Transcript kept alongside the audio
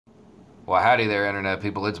Well, howdy there, Internet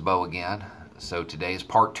people. It's Bo again. So, today is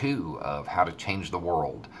part two of how to change the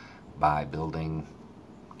world by building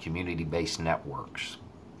community based networks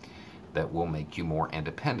that will make you more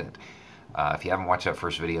independent. If you haven't watched that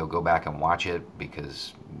first video, go back and watch it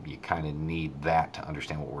because you kind of need that to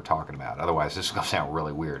understand what we're talking about. Otherwise, this is going to sound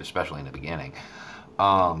really weird, especially in the beginning.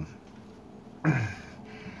 Um,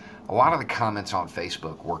 a lot of the comments on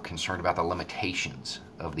Facebook were concerned about the limitations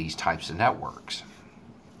of these types of networks.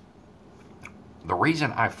 The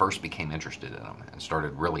reason I first became interested in them and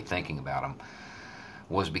started really thinking about them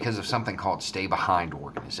was because of something called stay-behind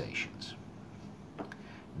organizations.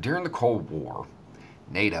 During the Cold War,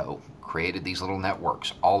 NATO created these little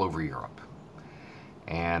networks all over Europe.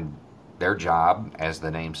 And their job, as the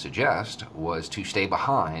name suggests, was to stay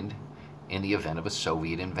behind in the event of a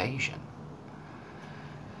Soviet invasion.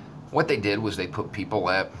 What they did was they put people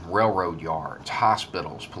at railroad yards,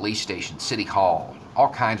 hospitals, police stations, city hall, all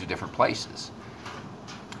kinds of different places.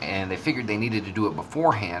 And they figured they needed to do it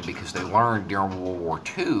beforehand because they learned during World War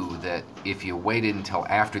II that if you waited until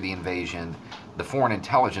after the invasion, the Foreign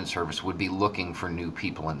Intelligence Service would be looking for new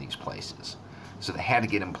people in these places. So they had to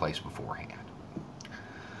get in place beforehand.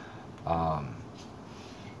 A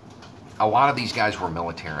lot of these guys were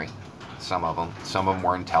military, some of them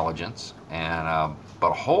were intelligence, and but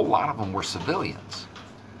a whole lot of them were civilians.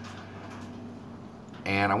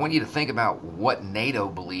 And I want you to think about what NATO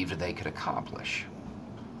believed they could accomplish.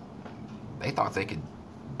 They thought they could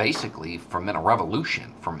basically foment a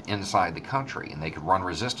revolution from inside the country, and they could run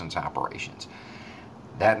resistance operations.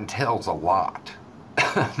 That entails a lot.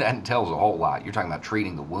 That entails a whole lot. You're talking about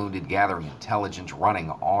treating the wounded, gathering intelligence, running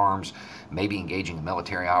arms, maybe engaging in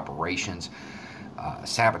military operations,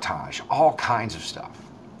 sabotage, all kinds of stuff,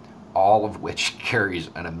 all of which carries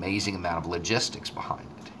an amazing amount of logistics behind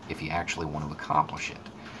it if you actually want to accomplish it.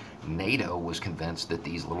 NATO was convinced that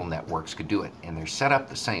these little networks could do it, and they're set up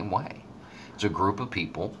the same way. It's a group of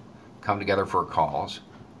people come together for a cause,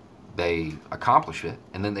 they accomplish it,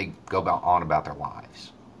 and then they go on about their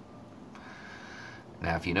lives.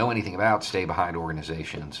 Now, if you know anything about stay-behind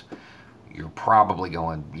organizations, you're probably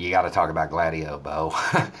going, you got to talk about Gladio, Bo.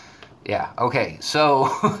 Yeah, okay,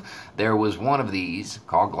 so there was one of these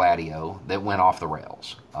called Gladio that went off the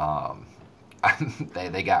rails.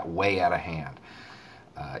 They got way out of hand.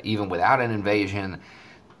 Even without an invasion,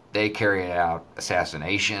 they carried out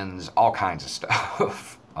assassinations, all kinds of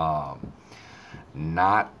stuff.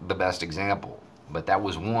 Not the best example, but that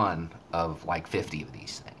was one of like 50 of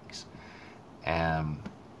these things. And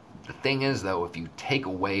the thing is, though, if you take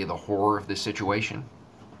away the horror of this situation,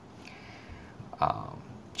 it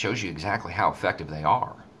shows you exactly how effective they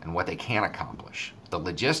are and what they can accomplish. The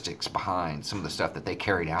logistics behind some of the stuff that they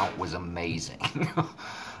carried out was amazing.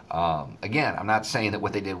 Again, I'm not saying that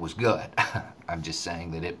what they did was good. I'm just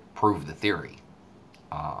saying that it proved the theory.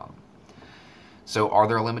 So are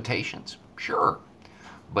there limitations? Sure.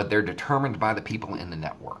 But they're determined by the people in the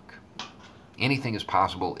network. Anything is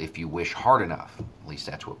possible if you wish hard enough. At least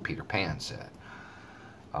that's what Peter Pan said.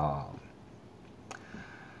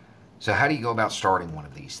 So how do you go about starting one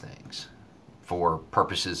of these things for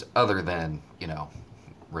purposes other than,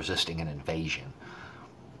 resisting an invasion?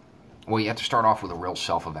 Well, you have to start off with a real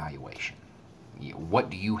self-evaluation. What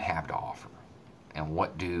do you have to offer? And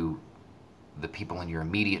what do the people in your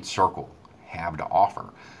immediate circle have to offer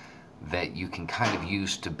that you can kind of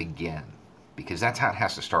use to begin? Because that's how it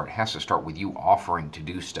has to start. It has to start with you offering to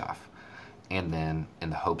do stuff, and then in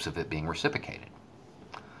the hopes of it being reciprocated.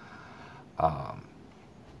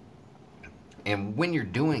 And when you're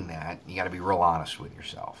doing that, you got to be real honest with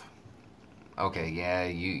yourself. Okay, yeah,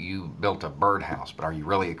 you built a birdhouse, but are you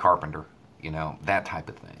really a carpenter? That type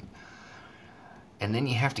of thing. And then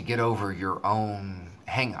you have to get over your own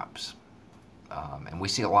hang-ups. And we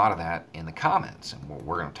see a lot of that in the comments, and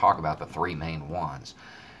we're going to talk about the three main ones.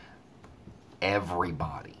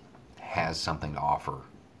 Everybody has something to offer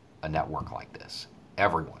a network like this.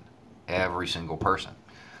 Everyone. Every single person.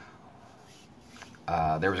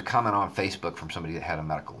 There was a comment on Facebook from somebody that had a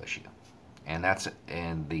medical issue. And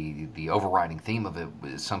the overriding theme of it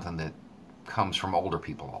is something that comes from older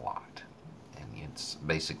people a lot. And it's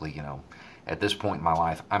basically, at this point in my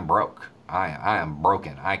life, I'm broke. I am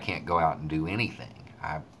broken. I can't go out and do anything.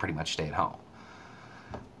 I pretty much stay at home.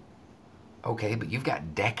 Okay, but you've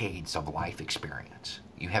got decades of life experience.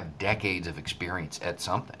 You have decades of experience at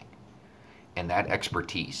something. And that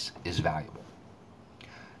expertise is valuable.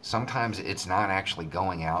 Sometimes it's not actually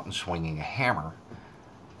going out and swinging a hammer.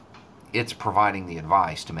 It's providing the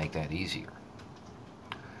advice to make that easier.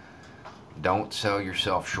 Don't sell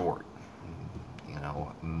yourself short.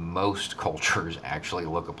 most cultures actually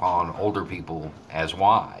look upon older people as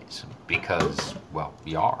wise because, well,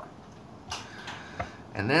 you are.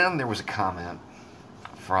 And then there was a comment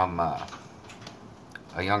from a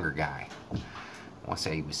younger guy. I want to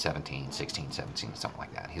say he was 17, 16, 17, something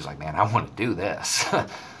like that. He's like, man, I want to do this,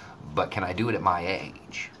 but can I do it at my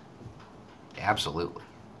age? Absolutely.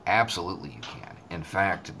 Absolutely you can. In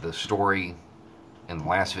fact, the story in the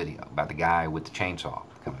last video about the guy with the chainsaw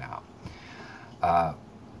coming out,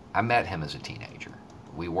 I met him as a teenager.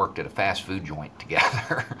 We worked at a fast food joint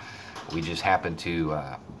together. We just happened to,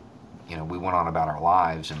 we went on about our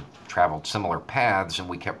lives and traveled similar paths, and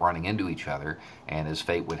we kept running into each other. And as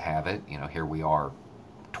fate would have it, here we are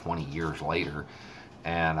 20 years later,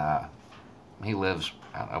 and he lives,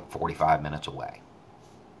 I don't know, 45 minutes away.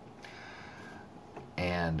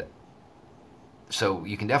 And so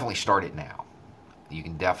you can definitely start it now. You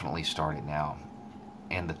can definitely start it now.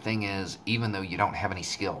 And the thing is, even though you don't have any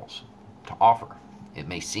skills to offer, it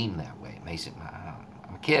may seem that way. It may seem,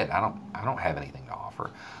 I'm a kid. I don't have anything to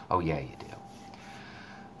offer. Oh yeah, you do.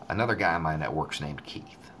 Another guy in my network's named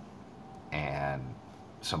Keith, and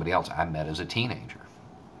somebody else I met as a teenager.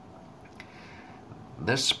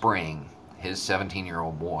 This spring, his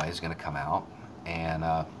 17-year-old boy is going to come out and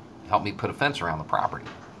help me put a fence around the property.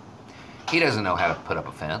 He doesn't know how to put up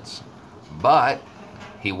a fence, but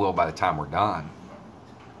he will by the time we're done.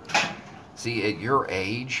 See, at your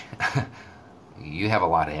age, you have a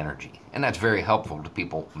lot of energy, and that's very helpful to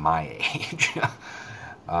people my age.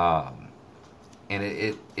 And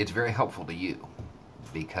it's very helpful to you,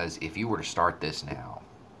 because if you were to start this now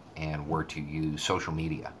and were to use social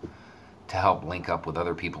media to help link up with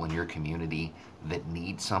other people in your community that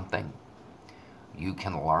need something, you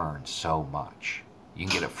can learn so much. You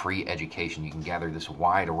can get a free education. You can gather this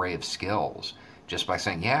wide array of skills just by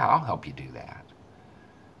saying, yeah, I'll help you do that.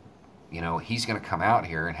 He's going to come out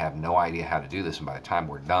here and have no idea how to do this, and by the time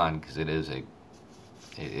we're done, because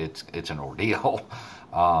it's an ordeal,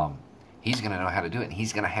 he's going to know how to do it, and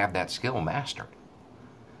he's going to have that skill mastered.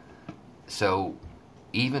 So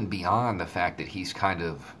even beyond the fact that he's kind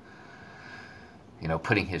of,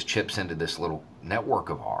 putting his chips into this little network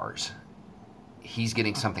of ours, he's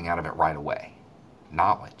getting something out of it right away.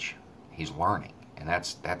 Knowledge. He's learning. And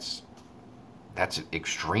that's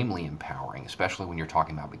extremely empowering, especially when you're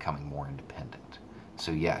talking about becoming more independent.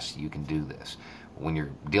 So yes, you can do this. When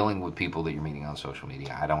you're dealing with people that you're meeting on social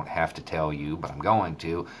media, I don't have to tell you, but I'm going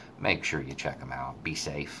to, make sure you check them out. Be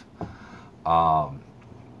safe. The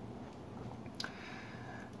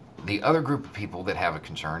other group of people that have a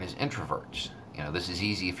concern is introverts. This is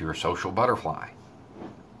easy if you're a social butterfly.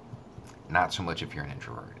 Not so much if you're an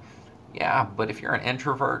introvert. Yeah, but if you're an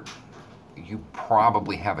introvert, you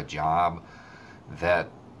probably have a job that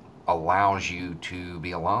allows you to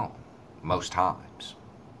be alone most times,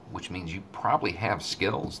 which means you probably have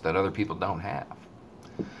skills that other people don't have.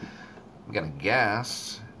 I'm going to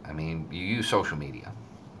guess, you use social media,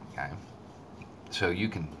 okay? So you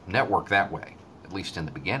can network that way, at least in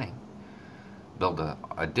the beginning. Build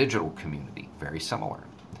a digital community, very similar.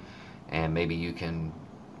 And maybe you can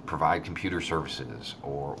provide computer services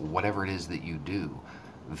or whatever it is that you do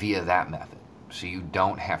via that method, so you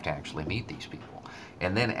don't have to actually meet these people.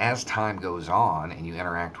 And then as time goes on and you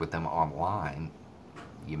interact with them online,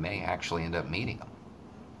 you may actually end up meeting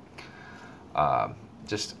them.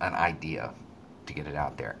 Just an idea to get it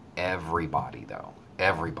out there. Everybody, though,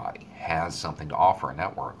 everybody has something to offer a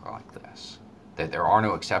network like this. That there are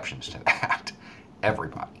no exceptions to that.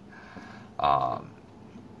 Everybody.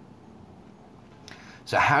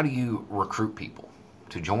 So how do you recruit people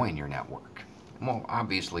to join your network? Well,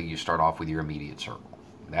 obviously you start off with your immediate circle.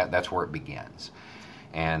 That's where it begins.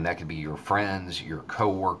 And that could be your friends, your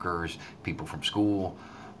coworkers, people from school.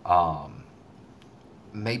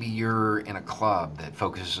 Maybe you're in a club that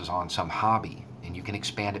focuses on some hobby, and you can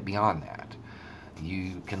expand it beyond that.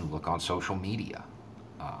 You can look on social media.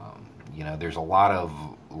 There's a lot of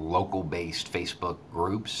local-based Facebook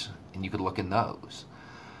groups, and you could look in those.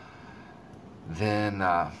 Then,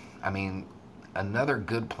 another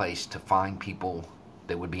good place to find people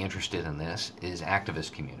that would be interested in this is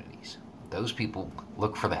activist communities. Those people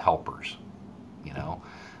look for the helpers,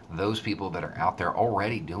 those people that are out there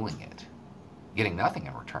already doing it, getting nothing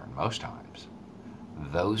in return most times.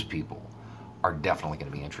 Those people are definitely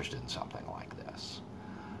going to be interested in something like this.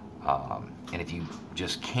 And if you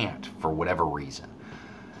just can't, for whatever reason,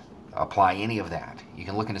 apply any of that, you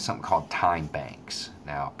can look into something called time banks.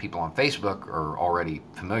 Now, people on Facebook are already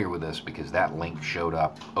familiar with this because that link showed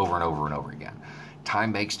up over and over and over again.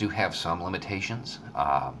 Time banks do have some limitations.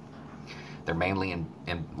 They're mainly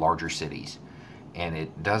in larger cities, and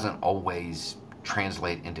it doesn't always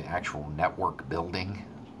translate into actual network building,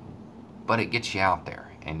 but it gets you out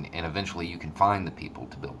there, and eventually you can find the people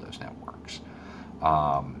to build those networks.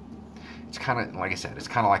 It's kind of, like I said, it's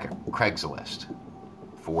kind of like a Craigslist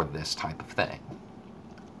for this type of thing.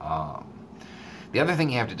 The other thing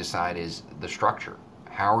you have to decide is the structure.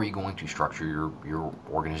 How are you going to structure your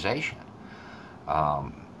organization?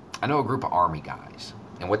 I know a group of Army guys,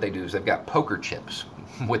 and what they do is they've got poker chips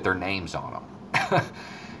with their names on them.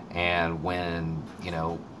 And when, you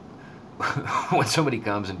know, when somebody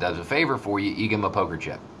comes and does a favor for you, you give them a poker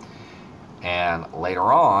chip. And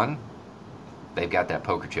later on, they've got that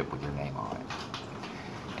poker chip with your name on it.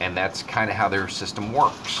 And that's kind of how their system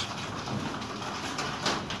works.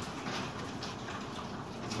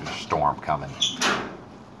 There's a storm coming.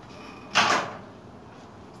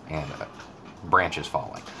 And branches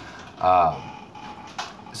falling.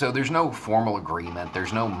 So there's no formal agreement,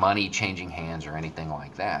 there's no money changing hands or anything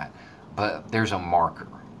like that, but there's a marker.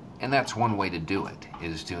 And that's one way to do it,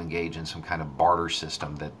 is to engage in some kind of barter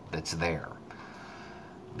system that's there.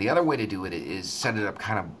 The other way to do it is set it up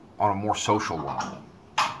kind of on a more social level,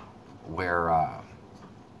 where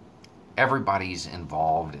everybody's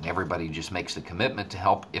involved and everybody just makes the commitment to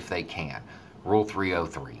help if they can. Rule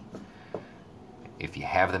 303. If you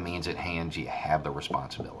have the means at hand, you have the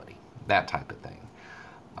responsibility. That type of thing.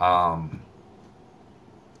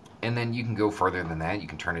 And then you can go further than that. You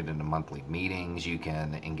can turn it into monthly meetings. You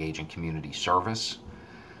can engage in community service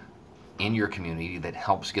in your community that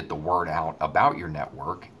helps get the word out about your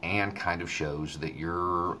network and kind of shows that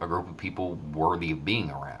you're a group of people worthy of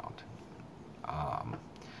being around.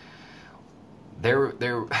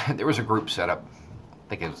 There was a group set up.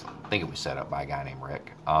 I think it was set up by a guy named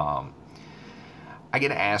Rick. I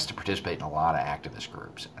get asked to participate in a lot of activist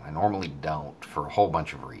groups, and I normally don't for a whole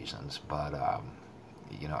bunch of reasons, but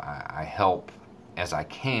you know, I help as I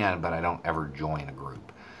can, but I don't ever join a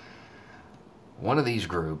group. One of these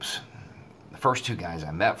groups, the first two guys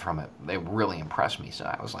I met from it, they really impressed me, so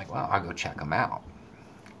I was like, well, I'll go check them out.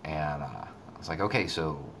 And I was like, okay,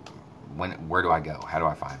 so where do I go? How do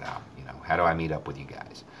I find out? You know, how do I meet up with you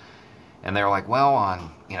guys? And they're like, well,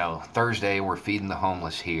 on, you know, Thursday we're feeding the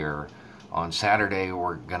homeless here. On Saturday,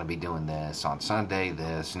 we're going to be doing this. On Sunday,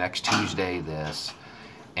 this. Next Tuesday, this.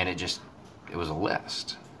 And it was a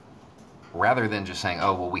list. Rather than just saying,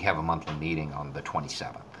 oh, well, we have a monthly meeting on the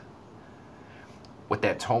 27th. What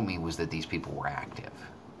that told me was that these people were active.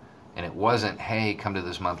 And it wasn't, hey, come to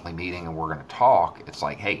this monthly meeting and we're going to talk. It's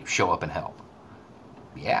like, hey, show up and help.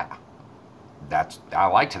 Yeah, I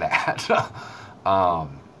liked that.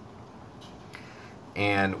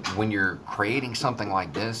 And when you're creating something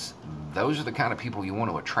like this, those are the kind of people you want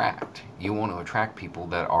to attract. You want to attract people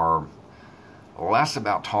that are less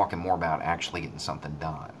about talk and more about actually getting something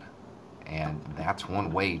done. And that's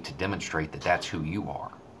one way to demonstrate that that's who you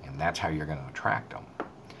are. And that's how you're going to attract them.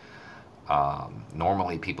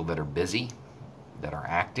 Normally, people that are busy, that are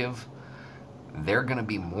active, they're going to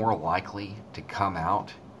be more likely to come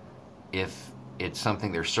out if it's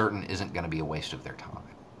something they're certain isn't going to be a waste of their time.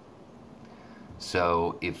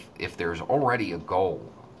 So if there's already a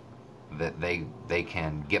goal that they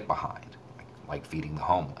can get behind, like feeding the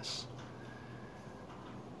homeless,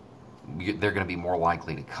 they're going to be more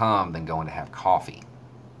likely to come than going to have coffee.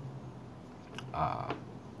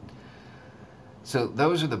 So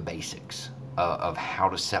those are the basics of how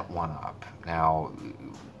to set one up. Now,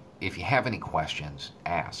 if you have any questions,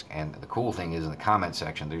 ask. And the cool thing is in the comment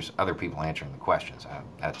section, there's other people answering the questions.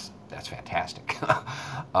 That's fantastic.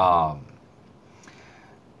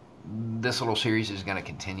 This little series is going to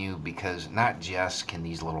continue because not just can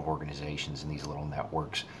these little organizations and these little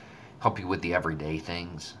networks help you with the everyday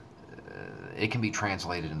things, it can be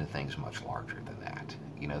translated into things much larger than that.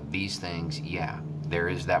 You know, these things, yeah, there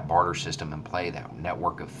is that barter system in play, that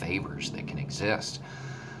network of favors that can exist,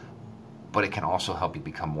 but it can also help you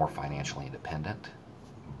become more financially independent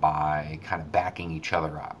by kind of backing each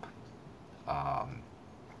other up.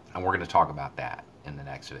 And we're going to talk about that in the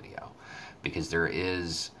next video, because there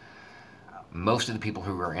is... most of the people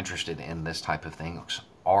who are interested in this type of things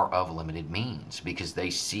are of limited means because they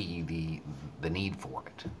see the need for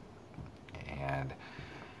it. And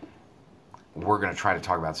we're going to try to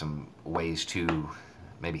talk about some ways to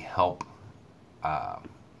maybe help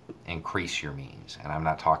increase your means. And I'm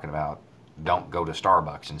not talking about don't go to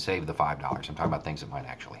Starbucks and save the $5. I'm talking about things that might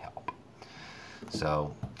actually help.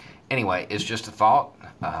 So anyway, it's just a thought.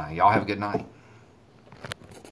 Y'all have a good night.